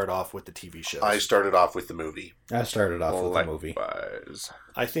you start off with the TV shows? I started off with the movie. I started off with the movie. Likewise.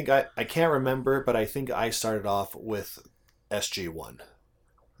 I think I can't remember, but I think I started off with SG-1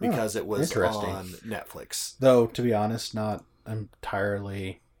 because it was interesting. on Netflix. Though, to be honest, not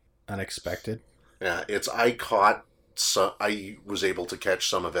entirely unexpected. Yeah, I was able to catch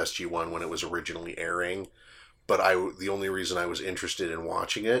some of SG-1 when it was originally airing, but the only reason I was interested in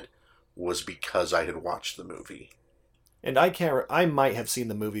watching it was because I had watched the movie. And I might have seen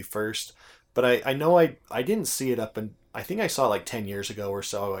the movie first, but I know I didn't see it I think I saw it like 10 years ago or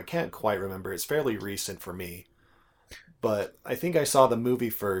so. I can't quite remember. It's fairly recent for me. But I think I saw the movie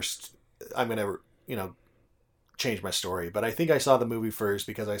first. I'm going to, change my story, but I think I saw the movie first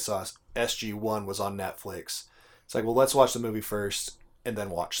because I saw SG-1 was on Netflix. It's like, well, let's watch the movie first and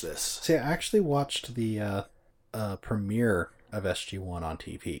then watch this. See, I actually watched the premiere of SG-1 on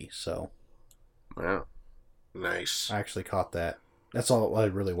TV, so Wow. Nice. I actually caught that. That's all I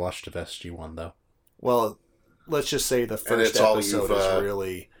really watched of SG-1, though. Well, let's just say the first it's all episode you've, is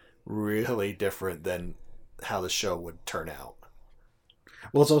really, really different than how the show would turn out.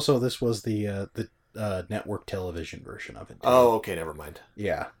 Well, it's also, this was the network television version of it. Too. Oh, okay, never mind.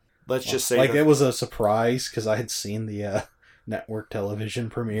 Yeah. Let's just say it was a surprise because I had seen the network television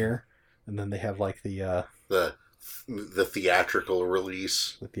premiere, and then they have like the theatrical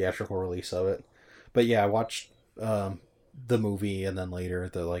release. The theatrical release of it. But yeah, I watched the movie and then later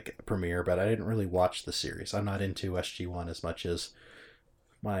the premiere, but I didn't really watch the series. I'm not into SG-1 as much as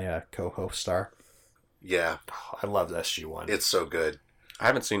my co-host are. Yeah, I love SG-1. it's so good. I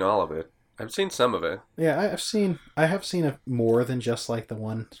haven't seen all of it. I've seen some of it. Yeah, I have seen more than just like the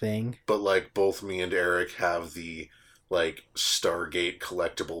one thing. But both me and Eric have the Stargate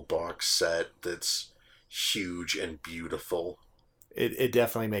collectible box set that's huge and beautiful. It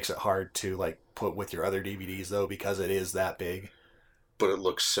definitely makes it hard to put with your other DVDs though, because it is that big. But it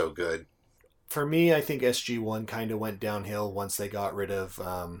looks so good. For me, I think SG-1 kind of went downhill once they got rid of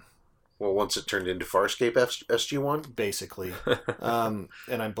Well, once it turned into Farscape SG-1? basically, and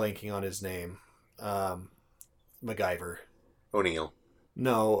I'm blanking on his name, MacGyver. O'Neill.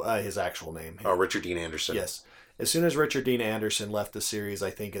 No, his actual name. Oh, Richard Dean Anderson. Yes. As soon as Richard Dean Anderson left the series, I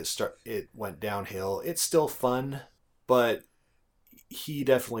think it went downhill. It's still fun, but he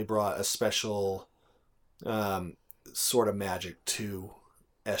definitely brought a special sort of magic to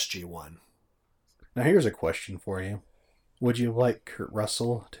SG-1. Now here's a question for you. Would you like Kurt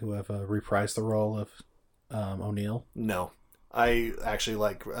Russell to have reprised the role of O'Neill? No. I actually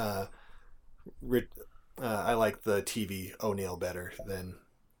like I like the TV O'Neill better than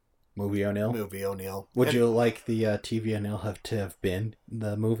Movie O'Neill? movie O'Neill. Would you like the TV O'Neill to have been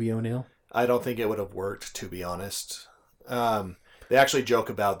the movie O'Neill? I don't think it would have worked, to be honest. They actually joke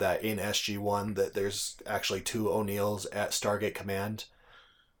about that in SG-1, that there's actually two O'Neills at Stargate Command.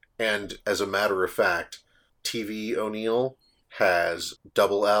 And as a matter of fact, TV O'Neill has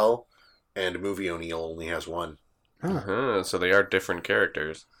double L, and movie O'Neill only has one. Huh. So they are different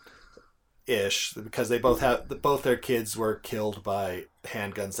characters. Ish, because they both their kids were killed by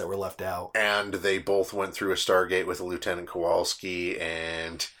handguns that were left out. And they both went through a Stargate with a Lieutenant Kowalski,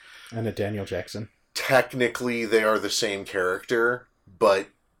 and And a Daniel Jackson. technically they are the same character, but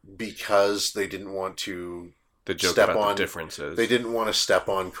because they didn't want to The joke step about on the differences. they didn't want to step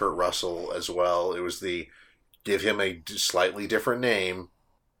on Kurt Russell as well. It was give him a slightly different name,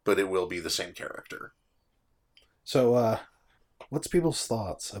 but it will be the same character. So, what's people's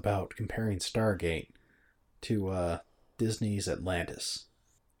thoughts about comparing Stargate to Disney's Atlantis?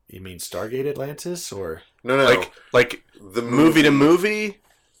 You mean Stargate Atlantis, or No. Like The movie to movie?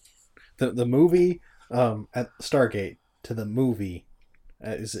 The movie at Stargate to the movie,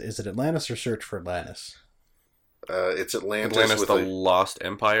 is it Atlantis or Search for Atlantis? It's Atlantis, Atlantis with the Lost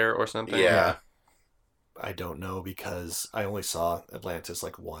Empire or something? Yeah. I don't know, because I only saw Atlantis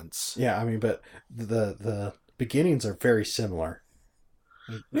once. Yeah, I mean, but the beginnings are very similar.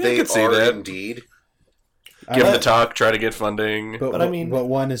 They could see are that. indeed. Give But- the talk, try to get funding. But I mean- but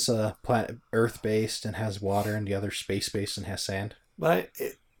one is planet Earth based and has water, and the other space based and has sand. But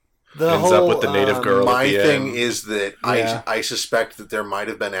the Ends whole up with the native girl. My at the thing end. is that Yeah. I suspect that there might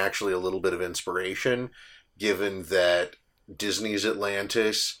have been actually a little bit of inspiration, given that Disney's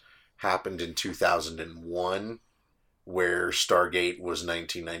Atlantis happened in 2001, where Stargate was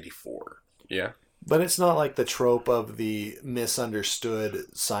 1994. Yeah. But it's not like the trope of the misunderstood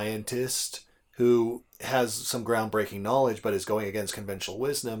scientist who has some groundbreaking knowledge but is going against conventional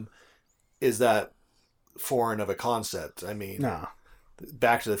wisdom. Is that foreign of a concept? I mean, Nah.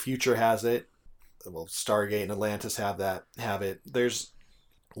 Back to the Future has it. well, Stargate and Atlantis have it. There's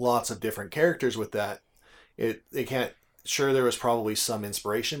lots of different characters with that. They can't. Sure, there was probably some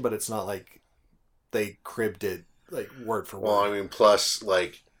inspiration, but it's not like they cribbed it like word for word. Well, I mean, plus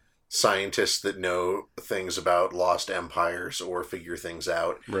like scientists that know things about lost empires or figure things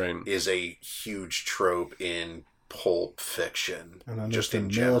out Right. is a huge trope in pulp fiction. And then Just there's in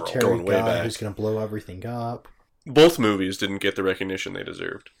the general. military Going way guy back. who's going to blow everything up. Both movies didn't get the recognition they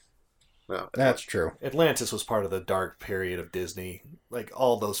deserved. No, That's true. Atlantis was part of the dark period of Disney. Like,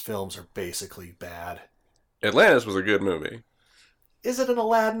 all those films are basically bad. Atlantis was a good movie. Is it an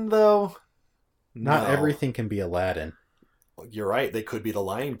Aladdin, though? Not No. everything can be Aladdin. You're right. They could be the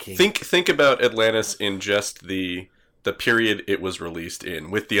Lion King. Think about Atlantis in just the period it was released in,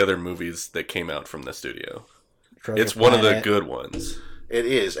 with the other movies that came out from the studio. Treasure It's one of the Planet. good ones. it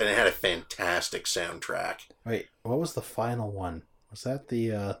is, and it had a fantastic soundtrack. Wait, what was the final one? Was that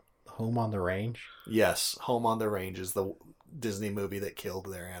the Home on the Range? Yes, Home on the Range is the Disney movie that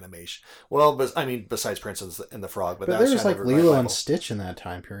killed their animation. Well, besides Princess and the Frog, but But that there was was kind like of a Lilo revival. and Stitch in that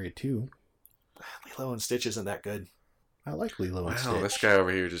time period too. Lilo and Stitch isn't that good. I like Lilo and Wow, Stitch. this guy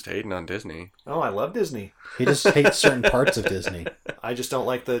over here just hating on Disney. Oh, I love Disney. He just hates certain parts of Disney. I just don't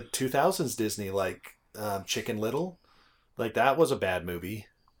like the 2000s Disney, like Chicken Little. Like, that was a bad movie.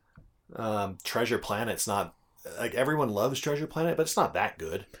 Treasure Planet's not... Like, everyone loves Treasure Planet, but it's not that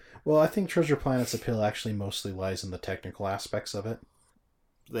good. Well, I think Treasure Planet's appeal actually mostly lies in the technical aspects of it.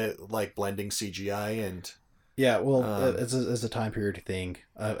 Like blending CGI and... Yeah, well, Um, as a time period thing,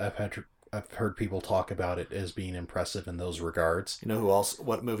 I've heard people talk about it as being impressive in those regards. You know who else?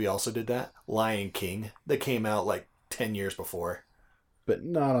 What movie also did that? Lion King. That came out like 10 years before. But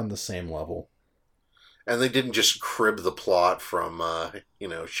not on the same level. And they didn't just crib the plot from,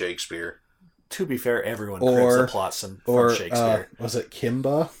 Shakespeare. To be fair, everyone cribs Or- the plot from Or Shakespeare. was it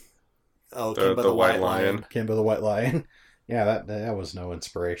Kimba? Oh, The- Kimba the White Lion. Kimba the White Lion. Yeah, that was no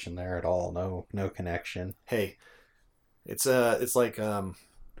inspiration there at all. No connection. Hey, it's like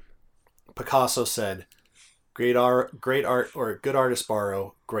Picasso said, great art, or good artists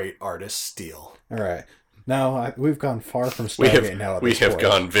borrow, great artists steal. All right. Now we've gone far from We Stargate now. At we this have point.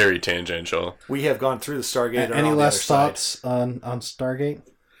 gone very tangential. We have gone through the Stargate. and Any on the last other thoughts on Stargate?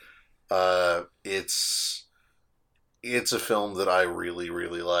 It's a film that I really,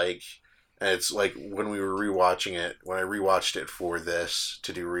 really like. And it's like when we were rewatching it, when I rewatched it for this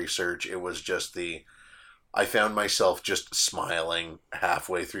to do research, it was just I found myself just smiling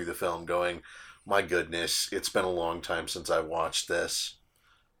halfway through the film going, my goodness, it's been a long time since I watched this.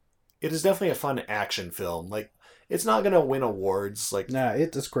 It is definitely a fun action film. Like, it's not going to win awards, like, Nah,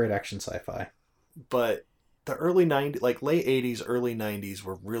 it's great action sci-fi. but the early 90s, like late 80s, early 90s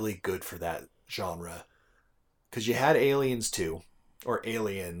were really good for that genre. Because you had Aliens 2, or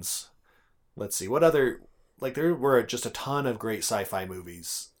Aliens. Let's see, what other, like, there were just a ton of great sci-fi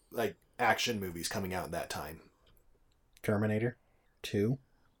movies, like action movies coming out in that time. Terminator 2.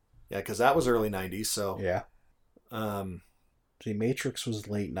 Yeah, because that was early 90s, so, Yeah. um, See, Matrix was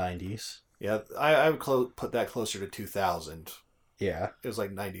late 90s. yeah, I would put that closer to 2000. Yeah. It was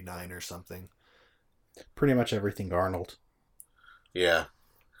like 99 or something. Pretty much everything Arnold. Yeah.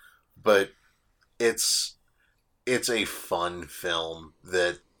 But it's a fun film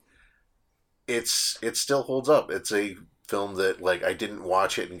that it still holds up. It's a film that, like, I didn't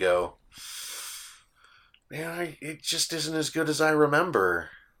watch it and go, man, it just isn't as good as I remember.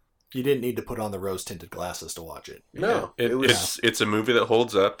 You didn't need to put on the rose-tinted glasses to watch it. No, It, it was it's a movie that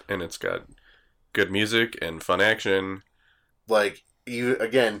holds up, and it's got good music and fun action. like,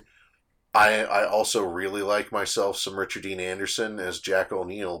 again, I also really like myself some Richard Dean Anderson as Jack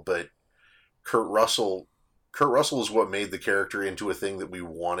O'Neill, but Kurt Russell is what made the character into a thing that we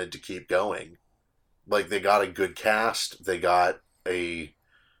wanted to keep going. Like, they got a good cast, they had a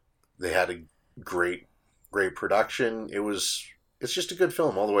great production. It's just a good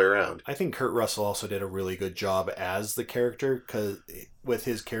film all the way around. I think Kurt Russell also did a really good job as the character, because with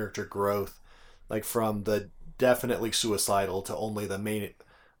his character growth, like from the definitely suicidal to only the main,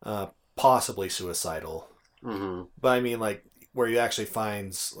 possibly suicidal. Mm-hmm. But I mean, like, where he actually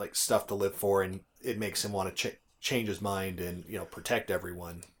finds like stuff to live for, and it makes him want to change his mind and, you know, protect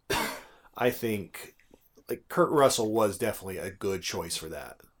everyone. I think like Kurt Russell was definitely a good choice for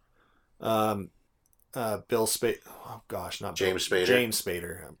that. Bill Spader. Oh gosh, not James Spader. James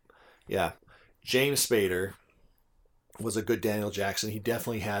Spader. Yeah, James Spader was a good Daniel Jackson. He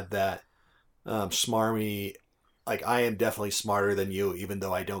definitely had that smarmy, like, I am definitely smarter than you, even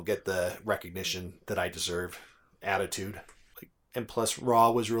though I don't get the recognition that I deserve attitude. And plus,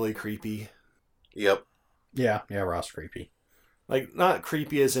 Raw was really creepy. Yep. Yeah, Ross creepy. Like, not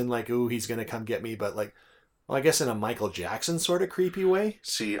creepy as in, like, ooh, he's going to come get me, but, like, well, I guess in a Michael Jackson sort of creepy way.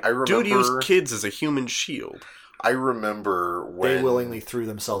 See, I remember... Dude used kids as a human shield. I remember when... They willingly threw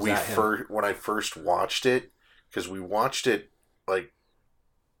themselves at him. When I first watched it, because we watched it, like,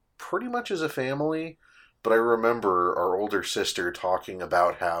 pretty much as a family, but I remember our older sister talking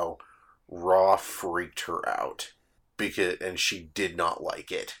about how Raw freaked her out, and she did not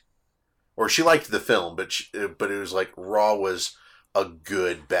like it. Or she liked the film, but it was like Raw was a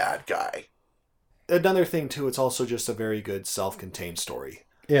good bad guy. Another thing, too, it's also just a very good self-contained story.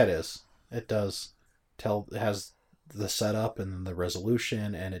 Yeah, it is. It does it has the setup and the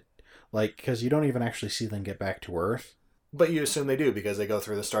resolution, and it, like, because you don't even actually see them get back to Earth. But you assume they do, because they go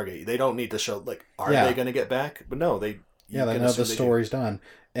through the Stargate. They don't need to show, like, are they going to get back? But no, they... Yeah, they know the story's done.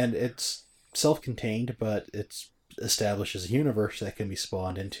 And it's self-contained, but it establishes a universe that can be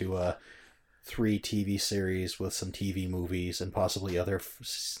spawned into 3 TV series with some TV movies and possibly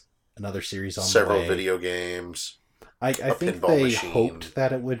another series on several the way. Video games. I think they hoped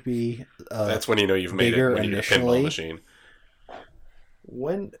that it would be that's when you know you've made it, when you need a pinball machine.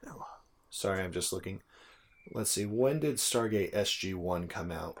 When... Sorry, I'm just looking. Let's see. When did Stargate SG-1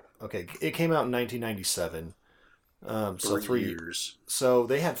 come out? Okay, it came out in 1997. So 3 years. So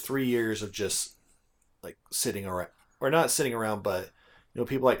they had 3 years of just, like, sitting around. Or not sitting around, but, you know,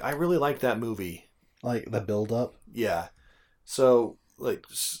 people like, I really like that movie. Like, the build-up? Yeah. So, like...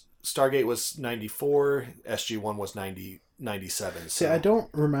 Stargate was 94, SG-1 was 97. So. See, I don't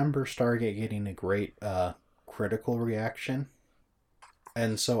remember Stargate getting a great critical reaction.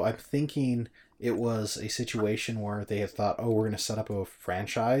 And so I'm thinking it was a situation where they had thought, oh, we're going to set up a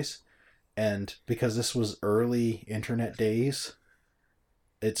franchise. And because this was early internet days,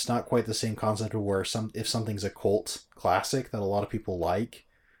 it's not quite the same concept of where if something's a cult classic that a lot of people like,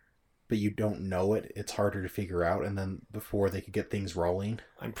 but you don't know it, it's harder to figure out, and then before they could get things rolling.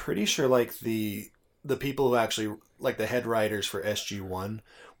 I'm pretty sure, like, the people who actually, like, the head writers for SG-1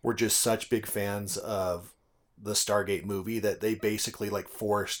 were just such big fans of the Stargate movie that they basically, like,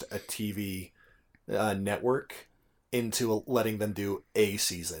 forced a TV network into letting them do a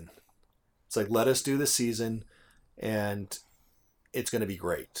season. It's like, let us do the season, and it's going to be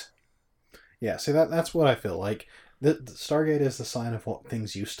great. Yeah, see, that's what I feel like. The Stargate is the sign of what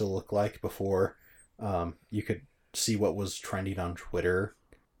things used to look like before you could see what was trending on Twitter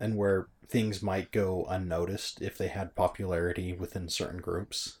and where things might go unnoticed if they had popularity within certain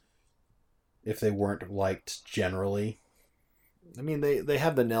groups. If they weren't liked generally. I mean, they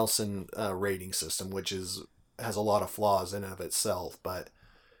have the Nelson rating system, which has a lot of flaws in and of itself, but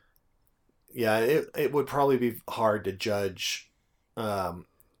yeah, it would probably be hard to judge,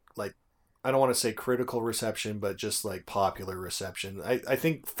 like, I don't want to say critical reception, but just like popular reception. I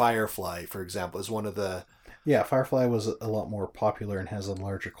think Firefly, for example, is one of the... Yeah, Firefly was a lot more popular and has a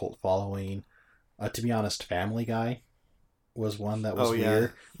larger cult following. To be honest, Family Guy was one that was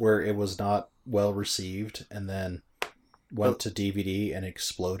weird, where it was not well received and then went to DVD and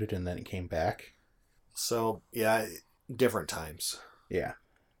exploded and then it came back. So, yeah, different times. Yeah.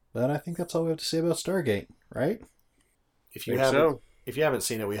 But I think that's all we have to say about Stargate, right? If you haven't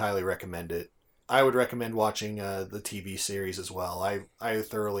seen it, we highly recommend it. I would recommend watching the TV series as well. I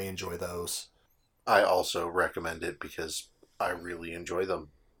thoroughly enjoy those. I also recommend it because I really enjoy them.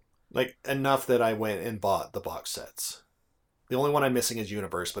 Like, enough that I went and bought the box sets. The only one I'm missing is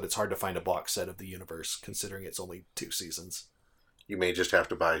Universe, but it's hard to find a box set of the Universe, considering it's only 2 seasons. You may just have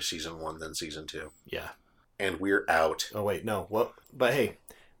to buy season 1, then season 2. Yeah. And we're out. Oh, wait, no. Well, but hey,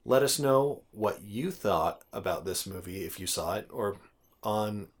 let us know what you thought about this movie if you saw it, or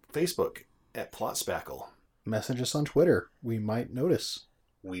on Facebook at Plot Spackle. Message us on Twitter. We might notice.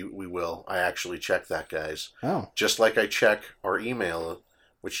 We will. I actually check that, guys. Oh. Just like I check our email,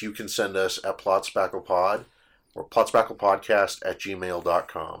 which you can send us at plotspacklepod or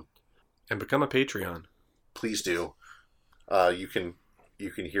plotspacklepodcast@gmail.com. And become a Patreon. Please do. You can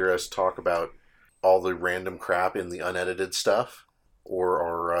hear us talk about all the random crap in the unedited stuff,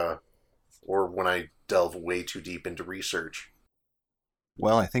 or when I delve way too deep into research.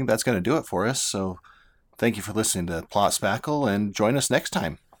 Well, I think that's going to do it for us, so thank you for listening to Plot Spackle, and join us next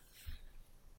time.